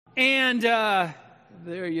And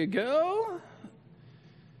there you go.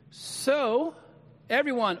 So,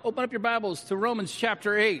 everyone, open up your Bibles to Romans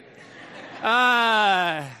chapter 8.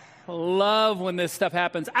 Love when this stuff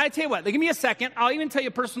happens. I tell you what, give me a second. I'll even tell you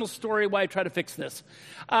a personal story why I try to fix this.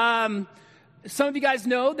 Some of you guys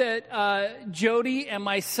know that Jody and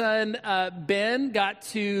my son Ben got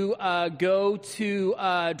to go to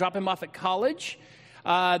drop him off at college.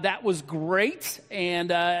 That was great,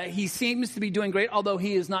 and he seems to be doing great, although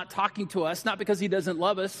he is not talking to us, not because he doesn't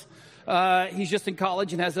love us. He's just in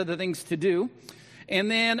college and has other things to do. And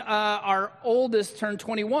then our oldest turned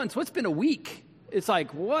 21, so it's been a week. It's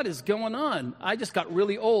like, what is going on? I just got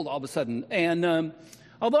really old all of a sudden. And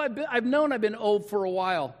although I've known I've been old for a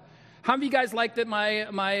while. How many of you guys like that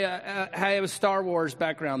I have a Star Wars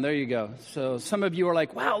background? There you go. So some of you are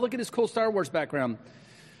like, wow, look at this cool Star Wars background.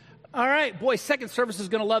 All right, boy, second service is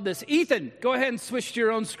going to love this. Ethan, go ahead and switch to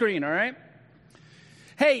your own screen, all right?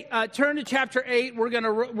 Hey, turn to chapter 8. We're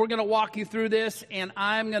gonna walk you through this, and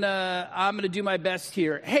I'm gonna do my best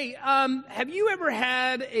here. Hey, have you ever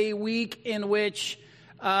had a week in which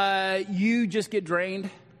you just get drained?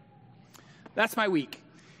 That's my week.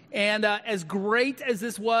 And as great as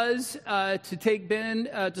this was to take Ben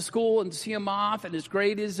to school and to see him off, and as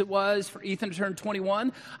great as it was for Ethan to turn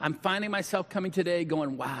 21, I'm finding myself coming today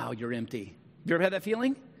going, wow, you're empty. You ever had that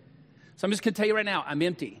feeling? So I'm just going to tell you right now, I'm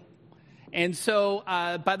empty. And so,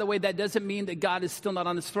 by the way, that doesn't mean that God is still not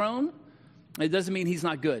on his throne. It doesn't mean he's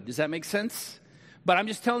not good. Does that make sense? But I'm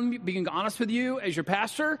just telling you, being honest with you, as your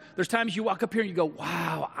pastor, there's times you walk up here and you go,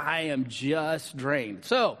 wow, I am just drained.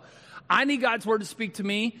 So I need God's word to speak to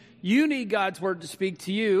me. You need God's word to speak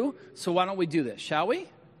to you. So why don't we do this, shall we?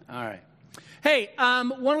 All right. Hey,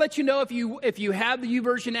 want to let you know if you have the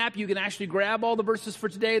YouVersion app, you can actually grab all the verses for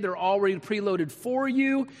today. They're already preloaded for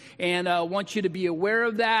you, and I want you to be aware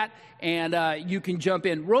of that, and you can jump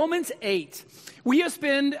in. Romans 8. We are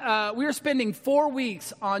spending 4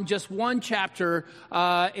 weeks on just one chapter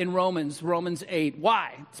in Romans 8.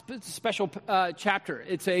 Why? It's a special chapter.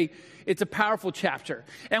 It's a powerful chapter,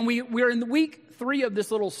 and we're in the week 3 of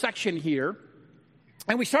this little section here.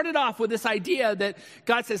 And we started off with this idea that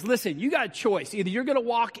God says, listen, you got a choice. Either you're going to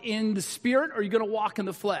walk in the Spirit or you're going to walk in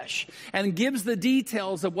the flesh. And gives the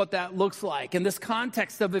details of what that looks like. In this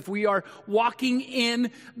context of if we are walking in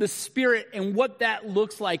the Spirit and what that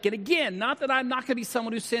looks like. And again, not that I'm not going to be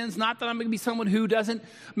someone who sins, not that I'm going to be someone who doesn't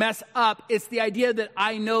mess up. It's the idea that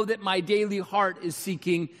I know that my daily heart is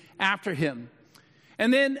seeking after him.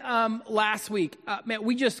 And then last week,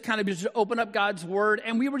 we just kind of just opened up God's word,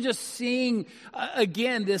 and we were just seeing,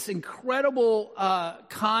 again, this incredible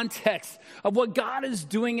context of what God is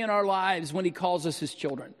doing in our lives when he calls us his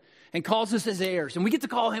children and calls us his heirs. And we get to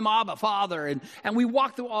call him Abba, Father, and we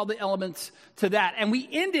walk through all the elements to that. And we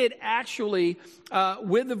ended, actually,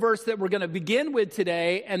 with the verse that we're going to begin with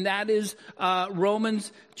today, and that is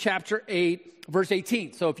Romans chapter 8, verse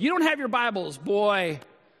 18. So if you don't have your Bibles, boy...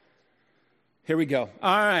 Here we go.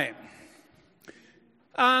 All right.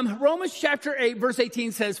 Romans chapter 8, verse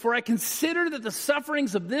 18 says, "For I consider that the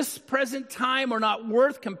sufferings of this present time are not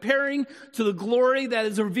worth comparing to the glory that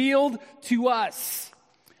is revealed to us."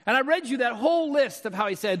 And I read you that whole list of how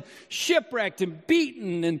he said shipwrecked and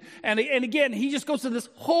beaten. And again, he just goes to this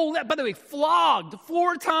whole, by the way, flogged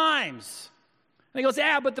 4 times. And he goes,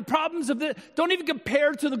 yeah, but the problems of this don't even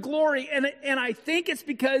compare to the glory. And I think it's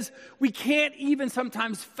because we can't even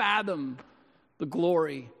sometimes fathom the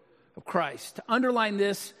glory of Christ. To underline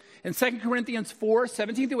this, in 2 Corinthians 4,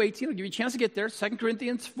 17 through 18, I'll give you a chance to get there. 2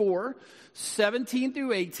 Corinthians 4, 17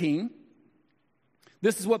 through 18.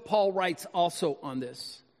 This is what Paul writes also on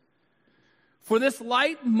this. "For this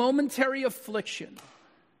light momentary affliction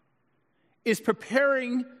is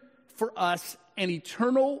preparing for us an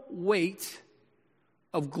eternal weight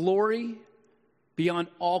of glory beyond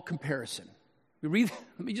all comparison." Let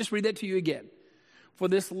me just read that to you again. "For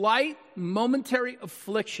this light momentary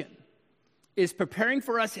affliction is preparing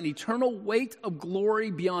for us an eternal weight of glory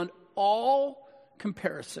beyond all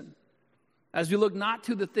comparison, as we look not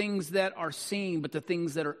to the things that are seen, but the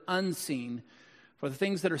things that are unseen. For the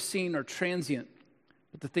things that are seen are transient,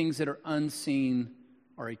 but the things that are unseen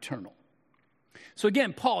are eternal." So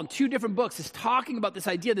again, Paul, in 2 different books, is talking about this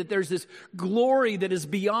idea that there's this glory that is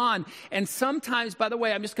beyond. And sometimes, by the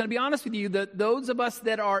way, I'm just going to be honest with you, that those of us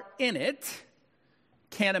that are in it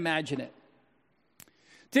can't imagine it.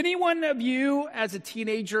 Did any one of you as a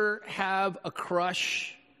teenager have a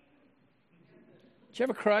crush? Did you have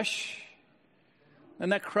a crush?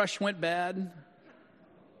 And that crush went bad?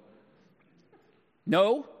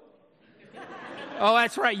 No? Oh,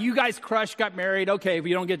 that's right. You guys crushed, got married. Okay, if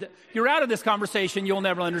you don't get you're out of this conversation, you'll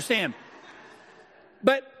never understand.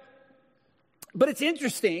 But But it's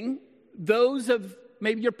interesting, those of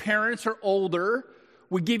maybe your parents or older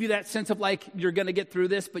would give you that sense of like, you're going to get through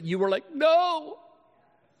this, but you were like, no,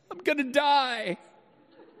 I'm going to die.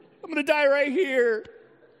 I'm going to die right here.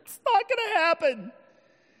 It's not going to happen.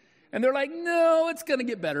 And they're like, no, it's going to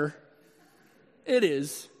get better. It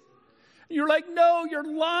is. You're like, no, you're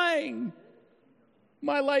lying.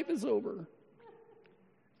 My life is over.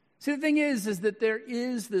 See, the thing is that there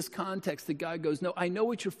is this context that God goes, no, I know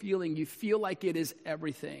what you're feeling. You feel like it is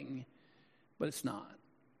everything, but it's not.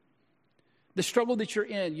 The struggle that you're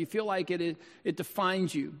in, you feel like it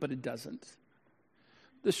defines you, but it doesn't.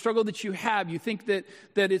 The struggle that you have, you think that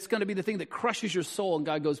it's going to be the thing that crushes your soul, and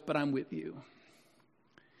God goes, but I'm with you.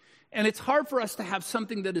 And it's hard for us to have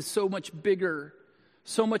something that is so much bigger,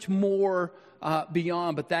 so much more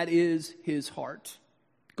beyond, but that is his heart.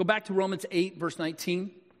 Go back to Romans 8, verse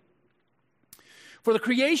 19. For the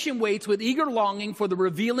creation waits with eager longing for the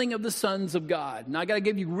revealing of the sons of God. Now, I got to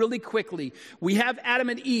give you really quickly. We have Adam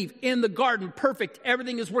and Eve in the garden, perfect.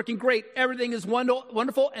 Everything is working great. Everything is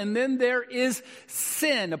wonderful. And then there is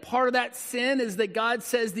sin. A part of that sin is that God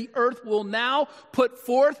says the earth will now put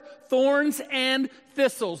forth thorns and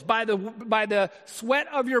thistles. By the sweat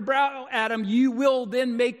of your brow, Adam, you will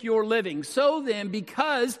then make your living. So then,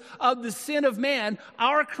 because of the sin of man,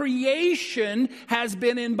 our creation has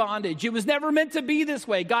been in bondage. It was never meant to be this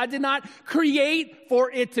way. God did not create for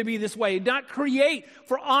it to be this way. He did not create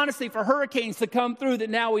for, honestly, for hurricanes to come through that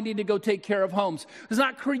now we need to go take care of homes. It's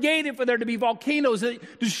not created for there to be volcanoes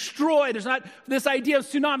that destroy. There's not this idea of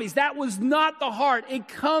tsunamis. That was not the heart. It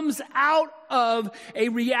comes out of a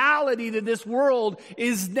reality that this world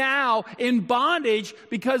is now in bondage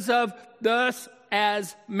because of us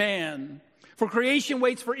as man. For creation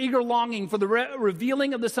waits for eager longing for the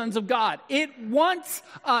revealing of the sons of God. It wants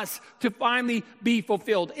us to finally be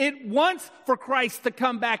fulfilled. It wants for Christ to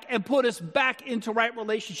come back and put us back into right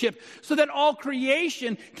relationship so that all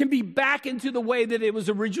creation can be back into the way that it was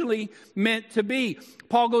originally meant to be.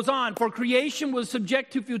 Paul goes on, for creation was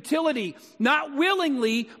subject to futility, not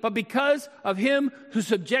willingly, but because of him who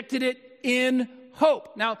subjected it in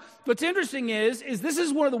hope. Now, what's interesting is this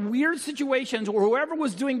is one of the weird situations where whoever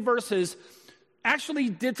was doing verses actually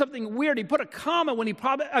did something weird. He put a comma when he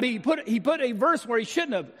put a verse where he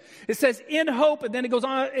shouldn't have. It says in hope, and then it goes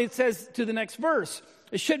on, it says to the next verse.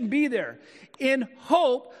 It shouldn't be there. In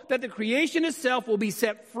hope that the creation itself will be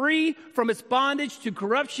set free from its bondage to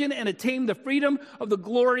corruption and attain the freedom of the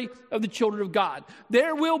glory of the children of God.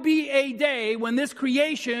 There will be a day when this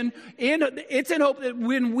creation, it's in hope that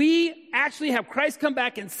when we actually have Christ come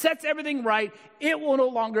back and sets everything right, it will no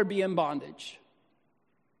longer be in bondage.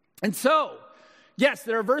 And so, yes,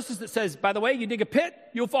 there are verses that says, by the way, you dig a pit,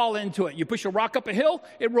 you'll fall into it. You push a rock up a hill,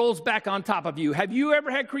 it rolls back on top of you. Have you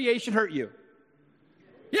ever had creation hurt you?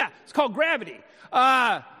 Yeah, it's called gravity.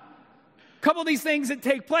 Couple of these things that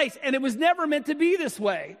take place, and it was never meant to be this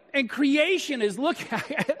way. And creation is looking,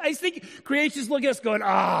 I think creation is looking at us going,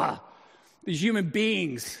 these human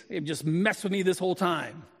beings, they've just messed with me this whole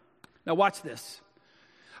time. Now watch this.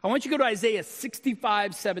 I want you to go to Isaiah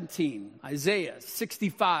 65:17. Isaiah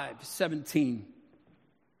 65:17.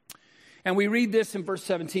 And we read this in verse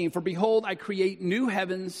 17. For behold, I create new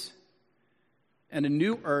heavens and a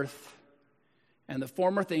new earth, and the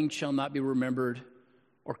former things shall not be remembered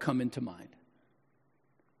or come into mind.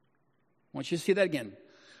 I want you to see that again.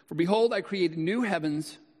 For behold, I create new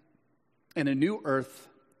heavens and a new earth,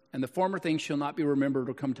 and the former things shall not be remembered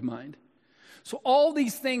or come to mind. So all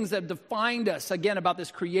these things that have defined us, again, about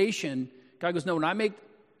this creation, God goes, no, when I make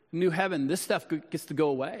new heaven, this stuff gets to go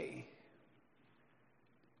away.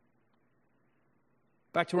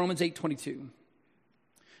 Back to Romans 8:22.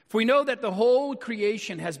 For we know that the whole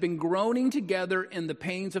creation has been groaning together in the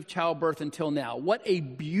pains of childbirth until now. What a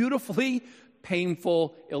beautifully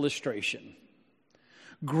painful illustration.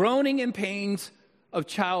 Groaning in pains of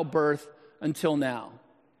childbirth until now.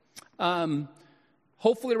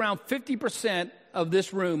 Hopefully around 50% of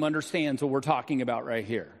this room understands what we're talking about right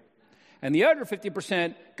here. And the other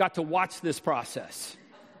 50% got to watch this process.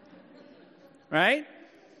 Right?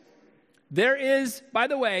 There is, by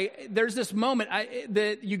the way, there's this moment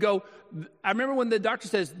that you go, I remember when the doctor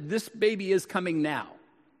says, this baby is coming now,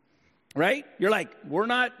 right? You're like, you're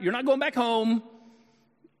not going back home.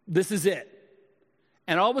 This is it.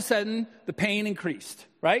 And all of a sudden, the pain increased,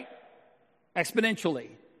 right? Exponentially.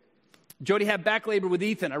 Jody had back labor with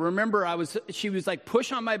Ethan. I remember she was like,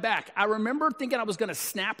 push on my back. I remember thinking I was going to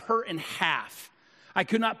snap her in half. I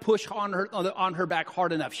could not push on her back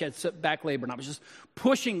hard enough. She had back labor, and I was just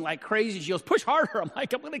pushing like crazy. She goes, push harder. I'm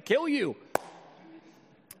like, I'm going to kill you.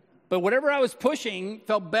 But whatever I was pushing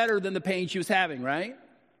felt better than the pain she was having, right?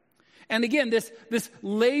 And again, this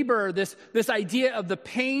labor, this idea of the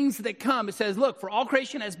pains that come, it says, look, for all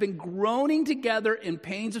creation has been groaning together in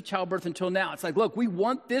pains of childbirth until now. It's like, look, we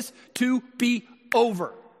want this to be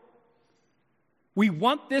over. We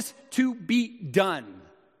want this to be done.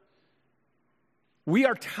 We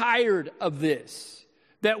are tired of this,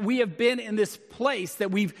 that we have been in this place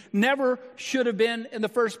that we've never should have been in the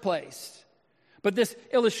first place. But this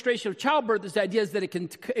illustration of childbirth, this idea is that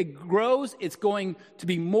it grows, it's going to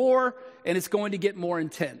be more, and it's going to get more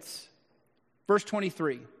intense. Verse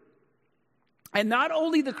 23. And not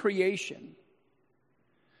only the creation,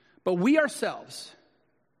 but we ourselves,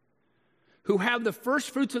 who have the first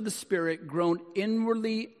fruits of the Spirit, groan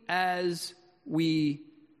inwardly as we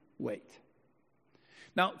wait.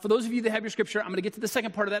 Now, for those of you that have your scripture, I'm going to get to the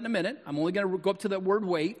second part of that in a minute. I'm only going to go up to the word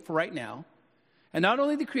wait for right now. And not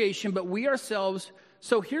only the creation, but we ourselves.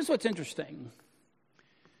 So here's what's interesting.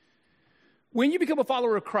 When you become a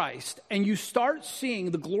follower of Christ and you start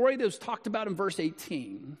seeing the glory that was talked about in verse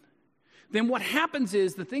 18, then what happens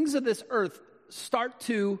is the things of this earth start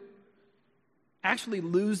to actually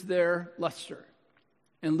lose their luster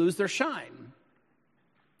and lose their shine.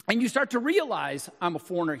 And you start to realize, I'm a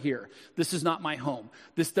foreigner here. This is not my home.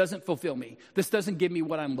 This doesn't fulfill me. This doesn't give me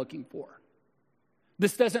what I'm looking for.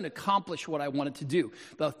 This doesn't accomplish what I wanted to do.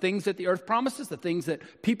 The things that the earth promises, the things that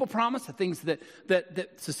people promise, the things that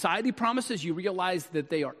society promises, you realize that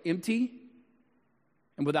they are empty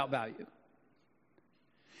and without value.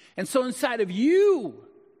 And so inside of you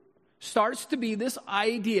starts to be this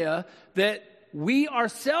idea that we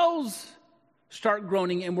ourselves start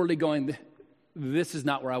groaning inwardly going, this is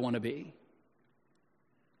not where I want to be.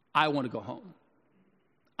 I want to go home.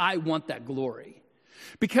 I want that glory.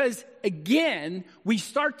 Because, again, we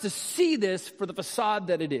start to see this for the facade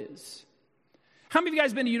that it is. How many of you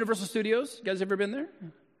guys been to Universal Studios? You guys ever been there? I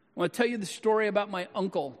want to tell you the story about my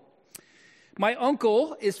uncle. My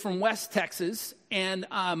uncle is from West Texas, and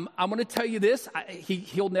I'm going to tell you this.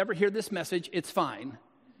 He'll never hear this message. It's fine.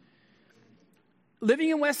 Living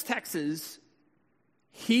in West Texas,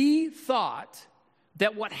 he thought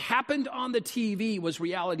that what happened on the TV was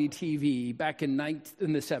reality TV back in the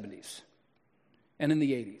 70s. And in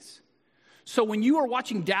the 80s. So when you were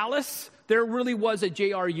watching Dallas, there really was a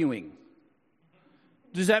J.R. Ewing.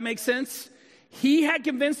 Does that make sense? He had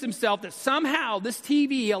convinced himself that somehow this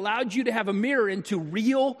TV allowed you to have a mirror into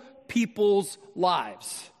real people's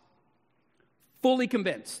lives. Fully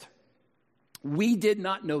convinced. We did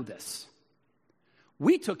not know this.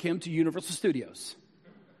 We took him to Universal Studios.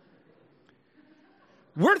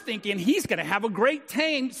 We're thinking he's going to have a great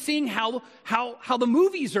time seeing how the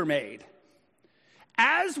movies are made.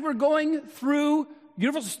 As we're going through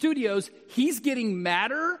Universal Studios, he's getting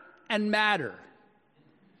madder and madder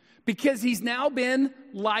because he's now been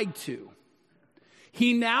lied to.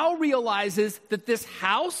 He now realizes that this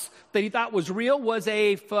house that he thought was real was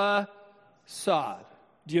a facade.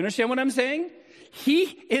 Do you understand what I'm saying? He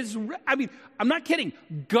is, I'm not kidding,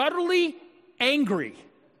 gutturally angry.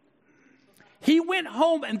 He went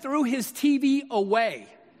home and threw his TV away.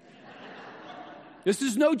 This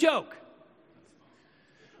is no joke.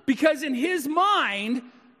 Because in his mind,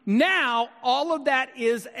 now all of that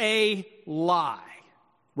is a lie,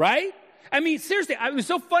 right? I mean, seriously, it was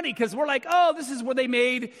so funny because we're like, oh, this is where they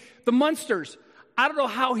made the Munsters. I don't know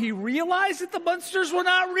how he realized that the Munsters were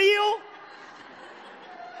not real,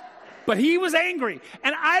 but he was angry.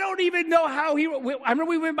 And I don't even know how I remember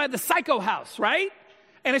we went by the Psycho house, right?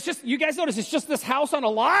 And it's just, you guys notice, it's just this house on a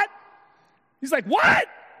lot? He's like, what?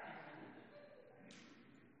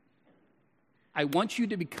 I want you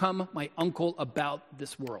to become my uncle about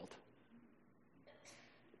this world.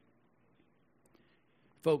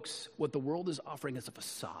 Folks, what the world is offering is a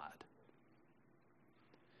facade.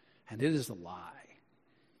 And it is a lie.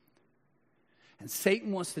 And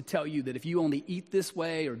Satan wants to tell you that if you only eat this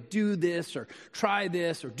way or do this or try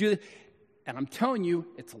this or do this, and I'm telling you,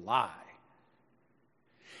 it's a lie.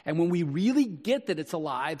 And when we really get that it's a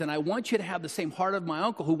lie, then I want you to have the same heart of my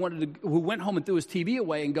uncle who went home and threw his TV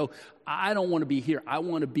away and go, I don't want to be here. I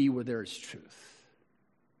want to be where there is truth.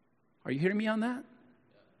 Are you hearing me on that?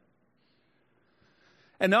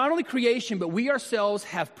 And not only creation, but we ourselves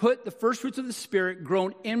have put the first fruits of the Spirit,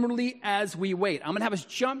 grown inwardly as we wait. I'm going to have us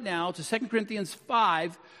jump now to 2 Corinthians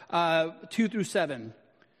 5, 2 through 7.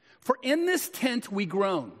 For in this tent we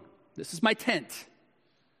groan. This is my tent.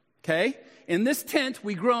 Okay? In this tent,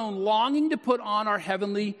 we groan, longing to put on our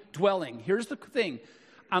heavenly dwelling. Here's the thing.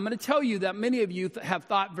 I'm going to tell you that many of you have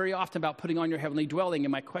thought very often about putting on your heavenly dwelling,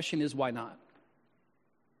 and my question is, why not?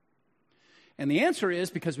 And the answer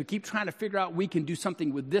is because we keep trying to figure out we can do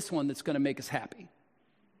something with this one that's going to make us happy.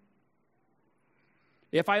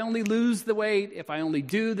 If I only lose the weight, if I only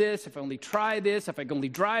do this, if I only try this, if I can only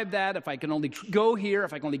drive that, if I can only go here,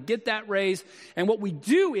 if I can only get that raise. And what we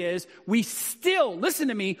do is we still, listen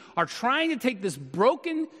to me, are trying to take this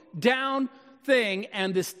broken down thing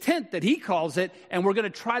and this tent that he calls it, and we're going to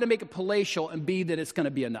try to make it palatial and be that it's going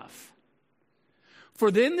to be enough. For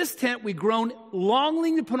in this tent we groan,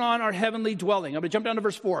 longing to put on our heavenly dwelling. I'm going to jump down to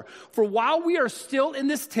verse 4. For while we are still in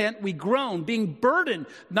this tent, we groan, being burdened,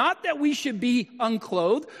 not that we should be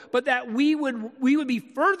unclothed, but that we would be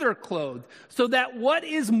further clothed, so that what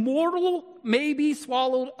is mortal may be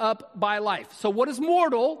swallowed up by life. So what is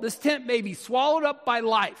mortal, this tent may be swallowed up by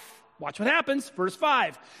life. Watch what happens. Verse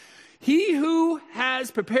 5. He who has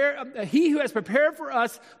prepared for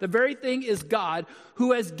us the very thing is God,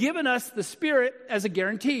 who has given us the Spirit as a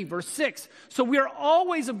guarantee. Verse 6. So we are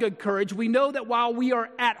always of good courage. We know that while we are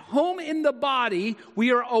at home in the body,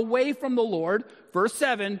 we are away from the Lord. Verse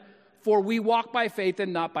 7. For we walk by faith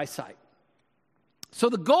and not by sight. So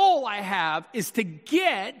the goal I have is to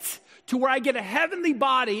get to where I get a heavenly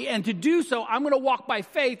body, and to do so, I'm going to walk by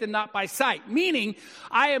faith and not by sight. Meaning,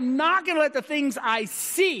 I am not going to let the things I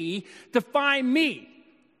see define me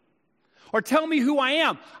or tell me who I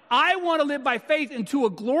am. I want to live by faith into a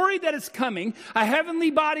glory that is coming, a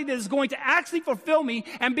heavenly body that is going to actually fulfill me,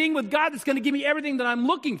 and being with God that's going to give me everything that I'm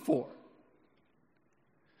looking for.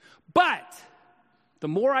 But the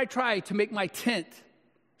more I try to make my tent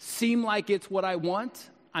seem like it's what I want,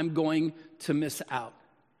 I'm going to miss out.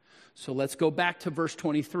 So let's go back to verse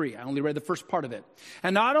 23. I only read the first part of it.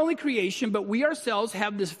 And not only creation, but we ourselves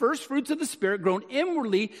have this first fruits of the Spirit grown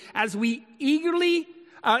inwardly as we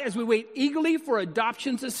wait eagerly for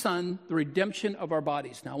adoption as son, the redemption of our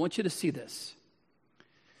bodies. Now I want you to see this.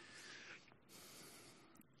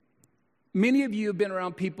 Many of you have been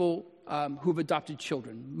around people who've adopted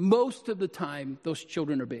children. Most of the time, those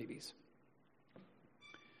children are babies.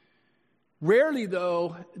 Rarely,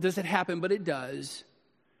 though, does it happen, but it does,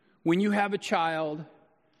 when you have a child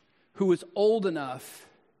who is old enough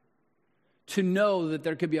to know that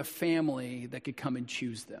there could be a family that could come and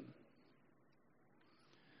choose them.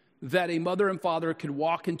 That a mother and father could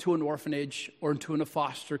walk into an orphanage or into a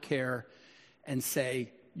foster care and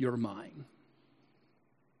say, "You're mine."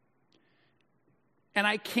 And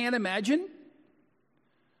I can't imagine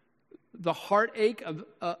the heartache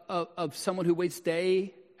of someone who waits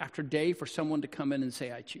day after day for someone to come in and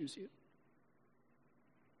say, "I choose you."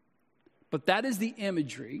 But that is the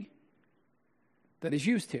imagery that is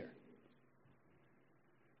used here.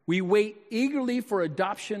 We wait eagerly for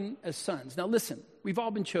adoption as sons. Now listen, we've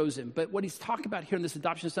all been chosen, but what he's talking about here in this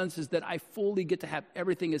adoption as sons is that I fully get to have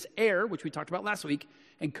everything as heir, which we talked about last week,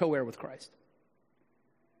 and co-heir with Christ.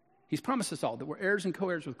 He's promised us all that we're heirs and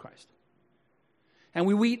co-heirs with Christ. And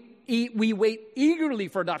we wait eagerly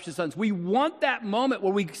for adoption sons. We want that moment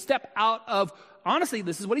where we step out of, honestly,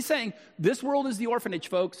 this is what he's saying. This world is the orphanage,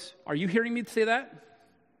 folks. Are you hearing me say that?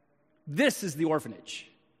 This is the orphanage.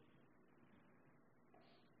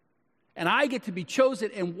 And I get to be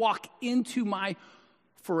chosen and walk into my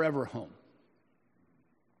forever home.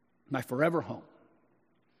 My forever home.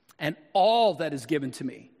 And all that is given to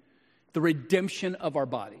me. The redemption of our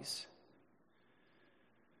bodies.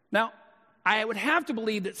 Now, I would have to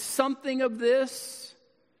believe that something of this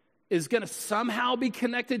is going to somehow be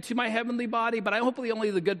connected to my heavenly body, but I hopefully only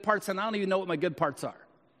the good parts, and I don't even know what my good parts are.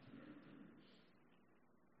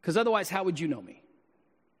 Because otherwise, how would you know me?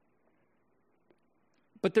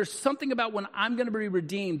 But there's something about when I'm going to be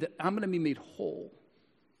redeemed that I'm going to be made whole.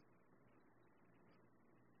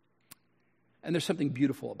 And there's something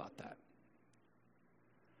beautiful about that.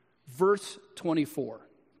 Verse 24.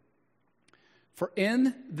 For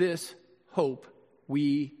in this hope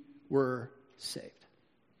we were saved.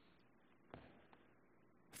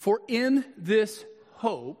 For in this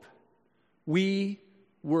hope we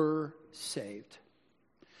were saved.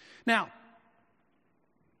 Now,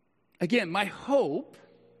 again, my hope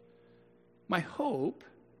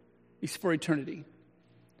is for eternity.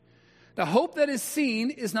 The hope that is seen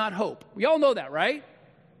is not hope. We all know that, right?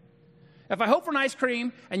 If I hope for an ice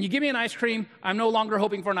cream and you give me an ice cream, I'm no longer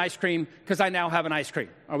hoping for an ice cream because I now have an ice cream.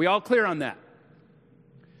 Are we all clear on that?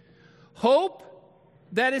 Hope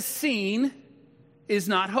that is seen is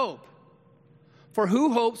not hope. For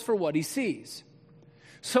who hopes for what he sees?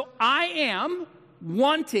 So I am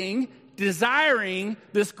wanting, desiring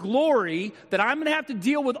this glory that I'm going to have to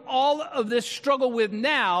deal with all of this struggle with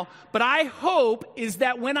now. But I hope is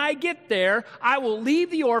that when I get there, I will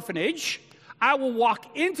leave the orphanage. I will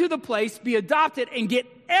walk into the place, be adopted, and get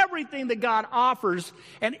everything that God offers.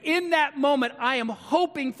 And in that moment, I am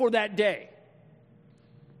hoping for that day.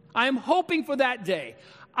 I am hoping for that day.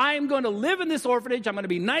 I am going to live in this orphanage. I'm going to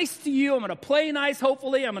be nice to you. I'm going to play nice,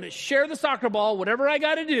 hopefully. I'm going to share the soccer ball, whatever I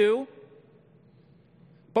got to do.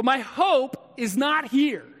 But my hope is not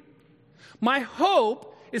here. My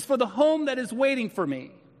hope is for the home that is waiting for me.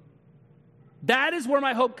 That is where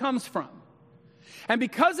my hope comes from. And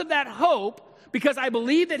because of that hope, because I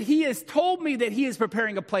believe that he has told me that he is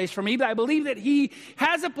preparing a place for me, but I believe that he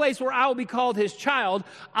has a place where I will be called his child,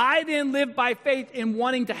 I then live by faith in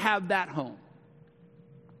wanting to have that home.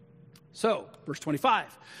 So, verse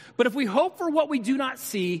 25. But if we hope for what we do not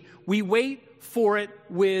see, we wait for it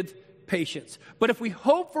with patience. But if we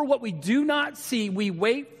hope for what we do not see, we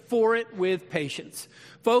wait for it with patience.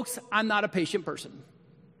 Folks, I'm not a patient person.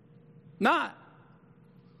 Not.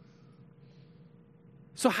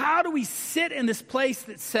 So how do we sit in this place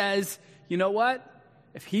that says, you know what?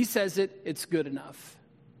 If he says it, it's good enough.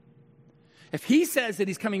 If he says that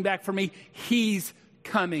he's coming back for me, he's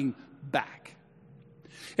coming back.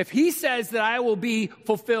 If he says that I will be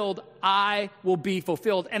fulfilled, I will be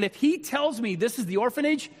fulfilled. And if he tells me this is the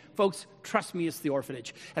orphanage, folks, trust me, it's the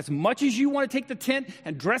orphanage. As much as you want to take the tent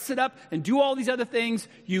and dress it up and do all these other things,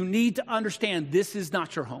 you need to understand this is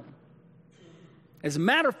not your home. As a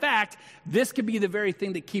matter of fact, this could be the very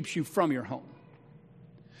thing that keeps you from your home.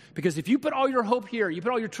 Because if you put all your hope here, you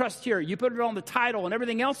put all your trust here, you put it on the title and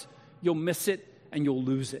everything else, you'll miss it and you'll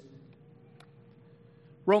lose it.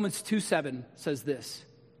 Romans 2:7 says this: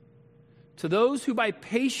 to those who by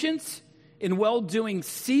patience in well-doing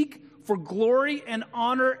seek for glory and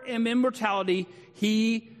honor and immortality,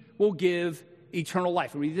 he will give eternal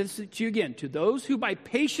life. I'll read this to you again. To those who by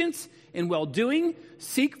patience in well-doing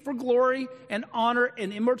seek for glory and honor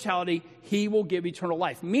and immortality, he will give eternal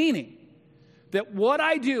life. Meaning that what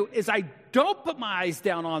I do is I don't put my eyes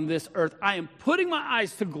down on this earth. I am putting my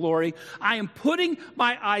eyes to glory. I am putting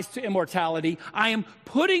my eyes to immortality. I am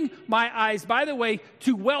putting my eyes, by the way,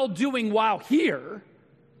 to well-doing while here.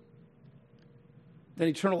 Then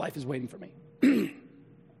eternal life is waiting for me.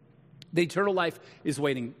 The eternal life is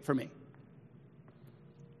waiting for me.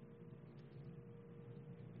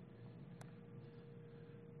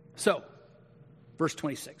 So, verse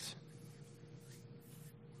 26.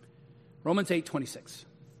 Romans 8:26.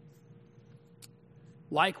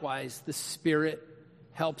 Likewise, the Spirit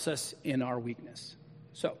helps us in our weakness.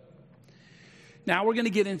 So, now we're going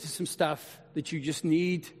to get into some stuff that you just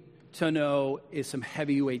need to know is some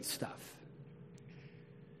heavyweight stuff.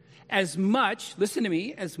 As much, listen to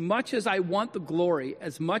me, as much as I want the glory,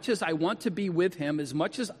 as much as I want to be with him, as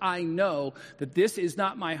much as I know that this is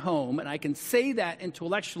not my home, and I can say that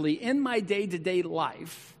intellectually in my day-to-day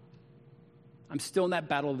life, I'm still in that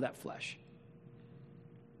battle of that flesh.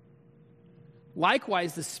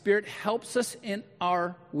 Likewise, the Spirit helps us in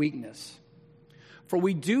our weakness. For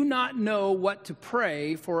we do not know what to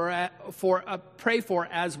pray for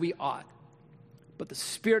as we ought. But the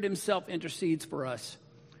Spirit himself intercedes for us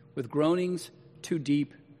with groanings too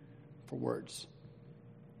deep for words.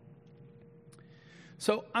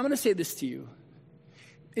 So I'm going to say this to you.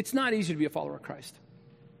 It's not easy to be a follower of Christ.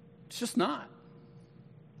 It's just not.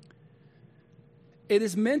 It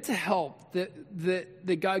is meant to help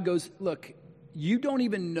that God goes, look, you don't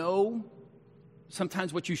even know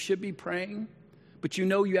sometimes what you should be praying, but you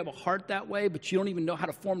know you have a heart that way, but you don't even know how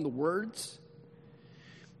to form the words.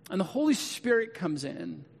 And the Holy Spirit comes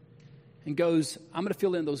in and goes, I'm going to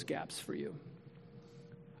fill in those gaps for you.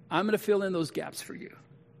 I'm going to fill in those gaps for you.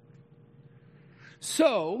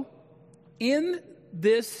 So, in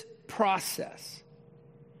this process,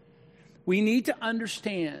 we need to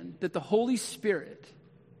understand that the Holy Spirit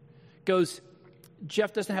goes,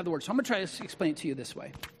 Jeff doesn't have the word, so I'm going to try to explain it to you this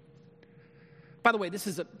way. By the way, this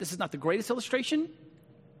is not the greatest illustration,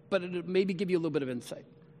 but it'll maybe give you a little bit of insight.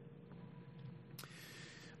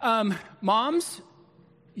 Moms,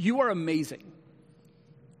 you are amazing.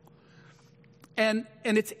 And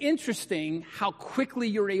it's interesting how quickly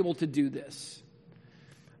you're able to do this.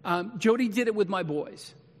 Jody did it with my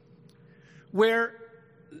boys, where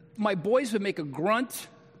my boys would make a grunt,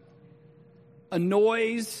 a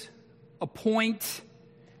noise, a point,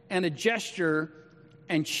 and a gesture,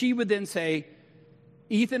 and she would then say,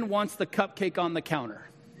 Ethan wants the cupcake on the counter.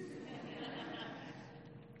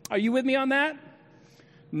 Are you with me on that?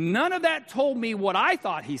 None of that told me what I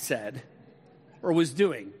thought he said or was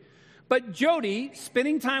doing. But Jody,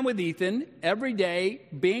 spending time with Ethan every day,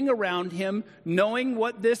 being around him, knowing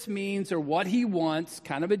what this means or what he wants,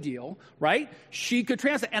 kind of a deal, right? She could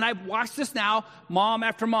translate. And I've watched this now, mom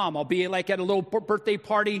after mom. I'll be like at a little birthday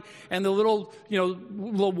party, and the little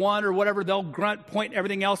one or whatever, they'll grunt, point,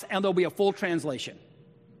 everything else, and there'll be a full translation.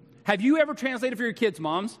 Have you ever translated for your kids,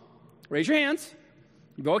 moms? Raise your hands.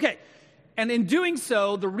 You go, okay. And in doing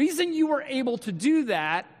so, the reason you were able to do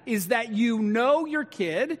that is that you know your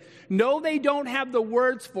kid, know they don't have the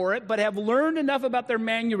words for it, but have learned enough about their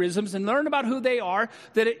mannerisms and learned about who they are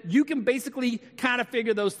that you can basically kind of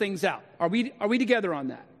figure those things out. Are we together on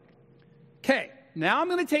that? Okay, now I'm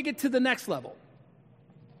going to take it to the next level.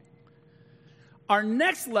 Our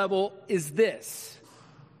next level is this.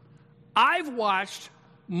 I've watched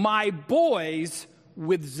my boys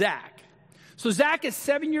with Zach. So Zach is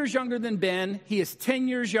 7 years younger than Ben. He is 10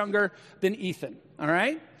 years younger than Ethan, all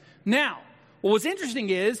right? Now, what was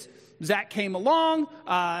interesting is Zach came along.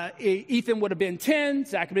 Ethan would have been 10.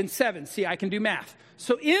 Zach would have been 7. See, I can do math.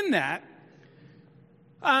 So in that,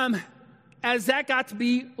 as Zach got to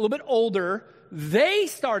be a little bit older, they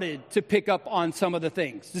started to pick up on some of the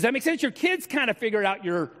things. Does that make sense? Your kids kind of figured out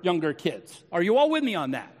your younger kids. Are you all with me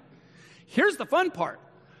on that? Here's the fun part.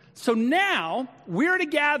 So now we're at a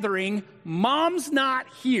gathering. Mom's not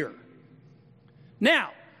here.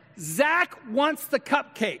 Now, Zach wants the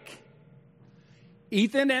cupcake.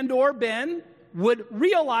 Ethan and or Ben would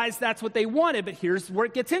realize that's what they wanted, but here's where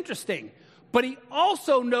it gets interesting. But he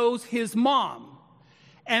also knows his mom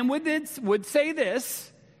and would say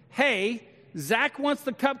this, hey, Zach wants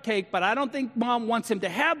the cupcake, but I don't think mom wants him to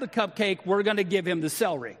have the cupcake. We're going to give him the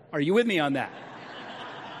celery. Are you with me on that?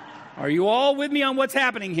 Are you all with me on what's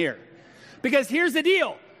happening here? Because here's the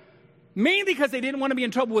deal. Mainly because they didn't want to be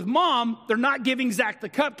in trouble with mom, they're not giving Zach the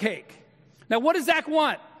cupcake. Now, what does Zach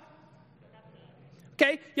want?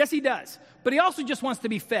 Okay, yes, he does. But he also just wants to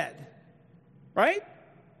be fed. Right?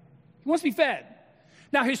 He wants to be fed.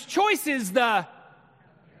 Now, his choice is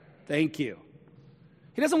thank you.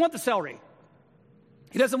 He doesn't want the celery.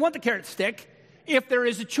 He doesn't want the carrot stick if there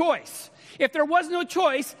is a choice. If there was no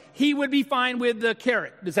choice, he would be fine with the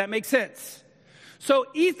carrot. Does that make sense? So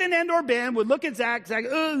Ethan and or Ben would look at Zach, blah,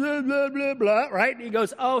 blah, blah, blah, right? And he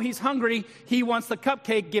goes, oh, he's hungry. He wants the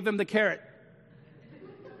cupcake. Give him the carrot.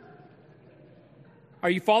 Are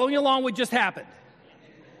you following along what just happened?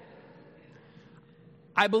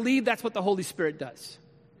 I believe that's what the Holy Spirit does.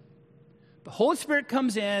 The Holy Spirit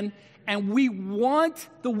comes in, and we want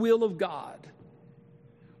the will of God.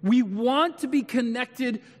 We want to be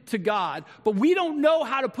connected to God, but we don't know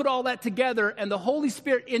how to put all that together, and the Holy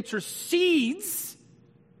Spirit intercedes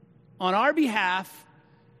on our behalf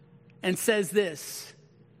and says this,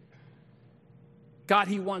 God,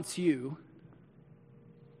 he wants you.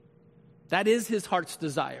 That is his heart's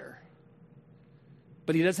desire,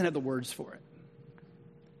 but he doesn't have the words for it.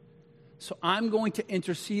 So I'm going to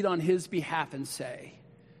intercede on his behalf and say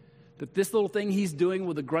that this little thing he's doing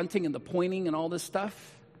with the grunting and the pointing and all this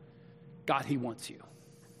stuff, God, he wants you.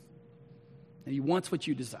 And he wants what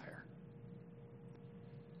you desire.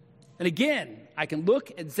 And again, I can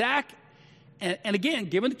look at Zach, and again,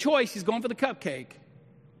 given the choice, he's going for the cupcake.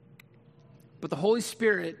 But the Holy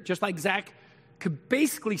Spirit, just like Zach, could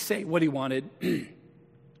basically say what he wanted,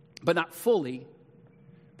 but not fully.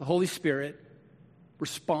 The Holy Spirit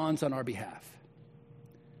responds on our behalf.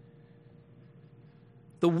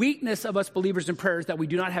 The weakness of us believers in prayer is that we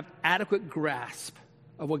do not have adequate grasp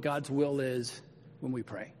of what God's will is when we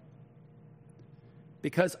pray.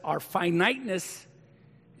 Because our finiteness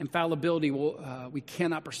and fallibility, we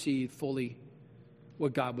cannot perceive fully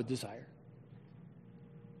what God would desire.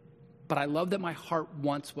 But I love that my heart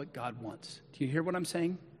wants what God wants. Do you hear what I'm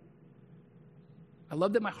saying? I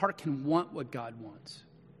love that my heart can want what God wants.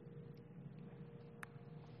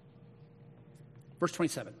 Verse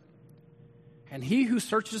 27. And he who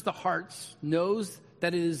searches the hearts knows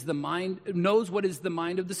that it is the mind, knows what is the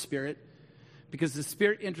mind of the Spirit, because the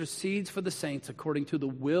Spirit intercedes for the saints according to the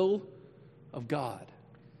will of God.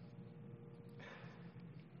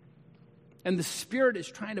 And the Spirit is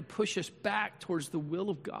trying to push us back towards the will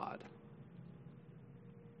of God.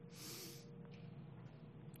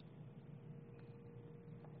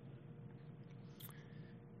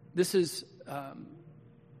 This is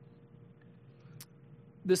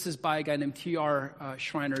by a guy named T.R.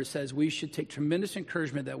 Schreiner. It says, we should take tremendous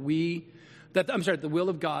encouragement that the will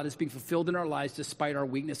of God is being fulfilled in our lives despite our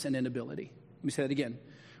weakness and inability. Let me say that again.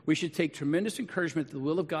 We should take tremendous encouragement that the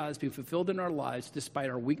will of God is being fulfilled in our lives despite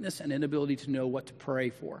our weakness and inability to know what to pray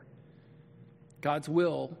for. God's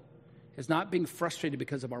will is not being frustrated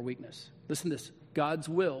because of our weakness. Listen to this. God's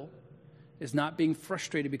will is not being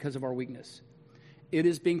frustrated because of our weakness. It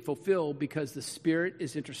is being fulfilled because the Spirit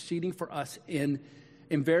is interceding for us in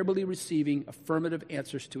invariably receiving affirmative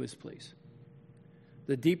answers to his pleas.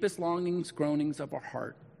 The deepest longings, groanings of our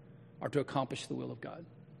heart are to accomplish the will of God.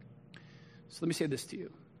 So let me say this to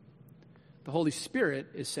you. The Holy Spirit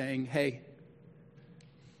is saying, hey,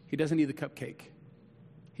 he doesn't need the cupcake.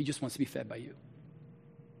 He just wants to be fed by you.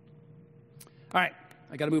 All right,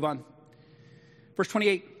 I got to move on. Verse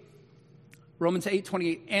 28, Romans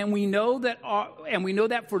 8:28. And we know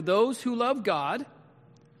that for those who love God,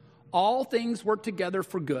 all things work together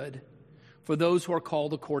for good, for those who are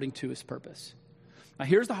called according to his purpose. Now,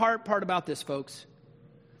 here's the hard part about this, folks.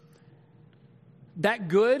 That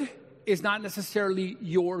good is not necessarily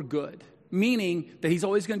your good, meaning that he's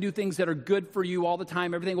always going to do things that are good for you all the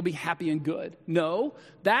time. Everything will be happy and good. No,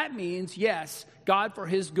 that means, yes, God for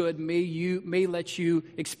his good may let you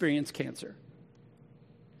experience cancer.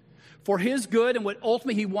 For his good and what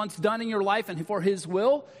ultimately he wants done in your life and for his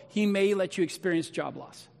will, he may let you experience job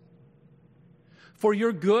loss. For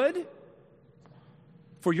your good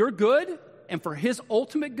and for his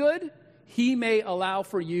ultimate good, he may allow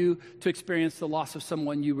for you to experience the loss of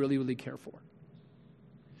someone you really, really care for.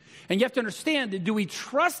 And you have to understand that do we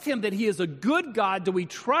trust him that he is a good God? Do we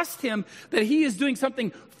trust him that he is doing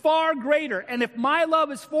something far greater? And if my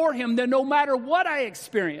love is for him, then no matter what I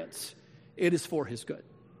experience, it is for his good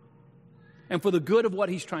and for the good of what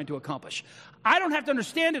he's trying to accomplish. I don't have to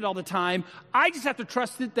understand it all the time. I just have to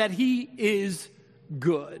trust it that he is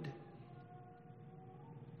good.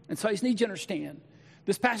 And so I just need you to understand,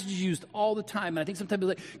 this passage is used all the time, and I think sometimes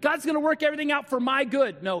people say, God's going to work everything out for my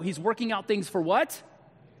good. No, he's working out things for what?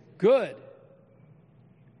 Good.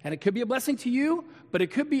 And it could be a blessing to you, but it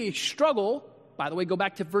could be a struggle. By the way, go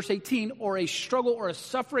back to verse 18, or a struggle or a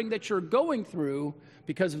suffering that you're going through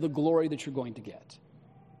because of the glory that you're going to get.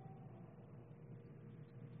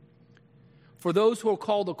 For those who are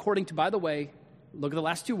called according to, by the way, look at the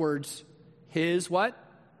last two words, his what?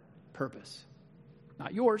 Purpose.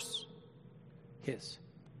 Not yours, his.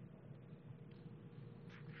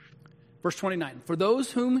 Verse 29, for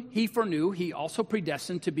those whom he foreknew, he also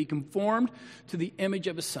predestined to be conformed to the image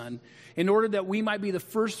of his Son, in order that we might be the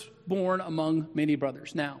firstborn among many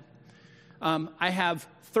brothers. Now, I have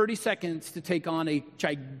 30 seconds to take on a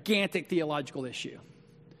gigantic theological issue.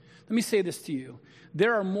 Let me say this to you.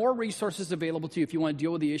 There are more resources available to you if you want to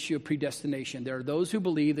deal with the issue of predestination. There are those who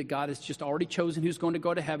believe that God has just already chosen who's going to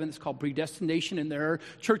go to heaven. It's called predestination, and there are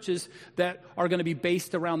churches that are going to be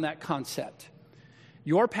based around that concept.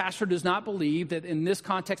 Your pastor does not believe that in this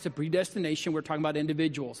context of predestination, we're talking about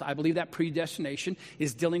individuals. I believe that predestination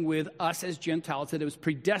is dealing with us as Gentiles, that it was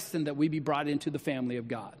predestined that we be brought into the family of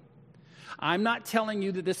God. I'm not telling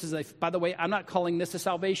you that this is by the way, I'm not calling this a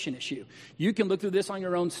salvation issue. You can look through this on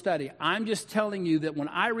your own study. I'm just telling you that when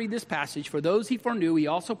I read this passage, for those he foreknew, he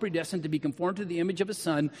also predestined to be conformed to the image of his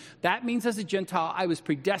Son. That means as a Gentile, I was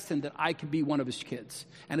predestined that I could be one of his kids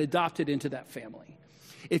and adopted into that family.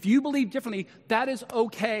 If you believe differently, that is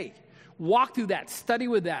okay. Walk through that, study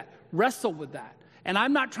with that, wrestle with that. And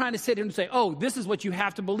I'm not trying to sit here and say, oh, this is what you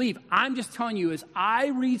have to believe. I'm just telling you, as I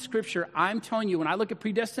read Scripture, I'm telling you, when I look at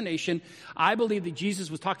predestination, I believe that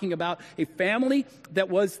Jesus was talking about a family that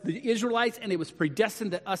was the Israelites, and it was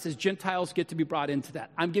predestined that us as Gentiles get to be brought into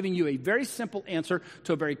that. I'm giving you a very simple answer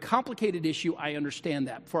to a very complicated issue. I understand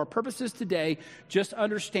that. For our purposes today, just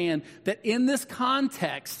understand that in this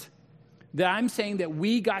context, that I'm saying that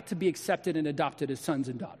we got to be accepted and adopted as sons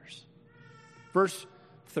and daughters. Verse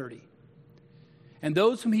 30. And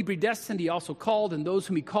those whom he predestined, he also called. And those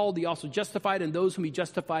whom he called, he also justified. And those whom he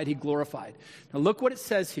justified, he glorified. Now look what it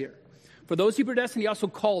says here. For those he predestined, he also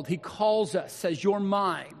called. He calls us, says, you're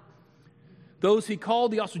mine. Those he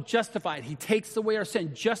called, he also justified. He takes away our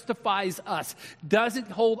sin, justifies us, doesn't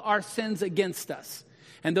hold our sins against us.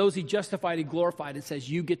 And those he justified, he glorified, and says,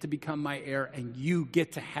 you get to become my heir, and you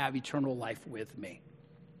get to have eternal life with me.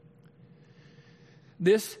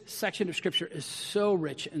 This section of Scripture is so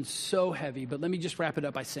rich and so heavy, but let me just wrap it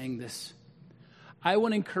up by saying this. I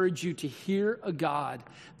want to encourage you to hear a God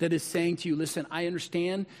that is saying to you, listen, I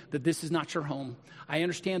understand that this is not your home. I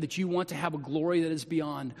understand that you want to have a glory that is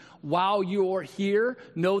beyond. While you're here,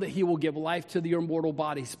 know that he will give life to your mortal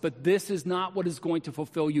bodies. But this is not what is going to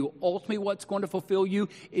fulfill you. Ultimately, what's going to fulfill you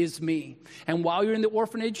is me. And while you're in the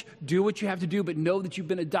orphanage, do what you have to do, but know that you've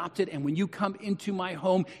been adopted. And when you come into my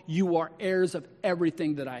home, you are heirs of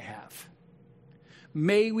everything that I have.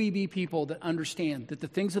 May we be people that understand that the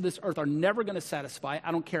things of this earth are never going to satisfy.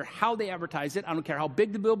 I don't care how they advertise it. I don't care how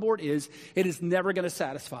big the billboard is. It is never going to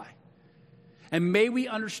satisfy. And may we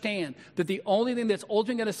understand that the only thing that's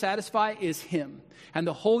ultimately going to satisfy is him and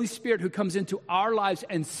the Holy Spirit who comes into our lives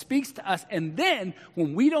and speaks to us. And then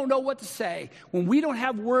when we don't know what to say, when we don't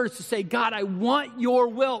have words to say, God, I want your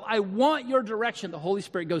will, I want your direction, the Holy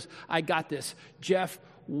Spirit goes, I got this. Jeff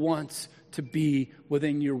wants to be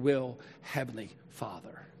within your will, Heavenly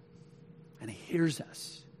Father. And he hears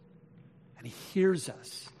us. And he hears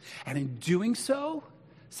us. And in doing so,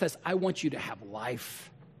 says, I want you to have life.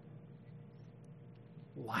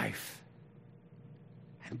 Life.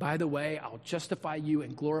 And by the way, I'll justify you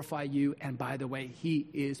and glorify you. And by the way, he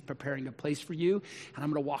is preparing a place for you. And I'm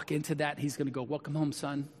going to walk into that. He's going to go, welcome home,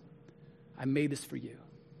 son. I made this for you.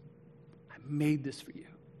 I made this for you.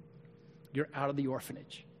 You're out of the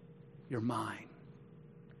orphanage. You're mine.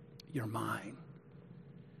 You're mine.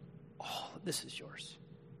 All of this is yours.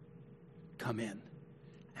 Come in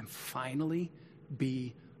and finally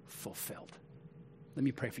be fulfilled. Let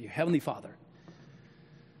me pray for you. Heavenly Father,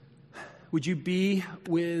 would you be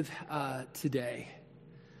with today?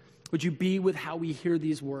 Would you be with how we hear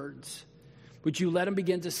these words? Would you let them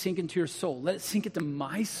begin to sink into your soul? Let it sink into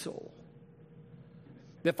my soul.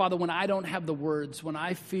 That, Father, when I don't have the words, when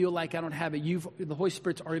I feel like I don't have it, the Holy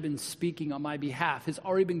Spirit's already been speaking on my behalf, has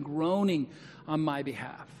already been groaning on my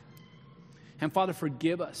behalf. And, Father,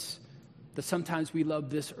 forgive us that sometimes we love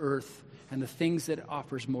this earth and the things that it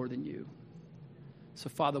offers more than you. So,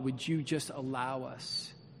 Father, would you just allow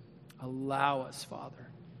us, Father,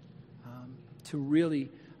 to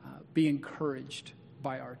really be encouraged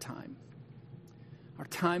by our time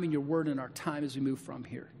in your word and our time as we move from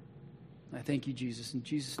here. I thank you, Jesus. In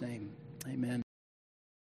Jesus' name, amen.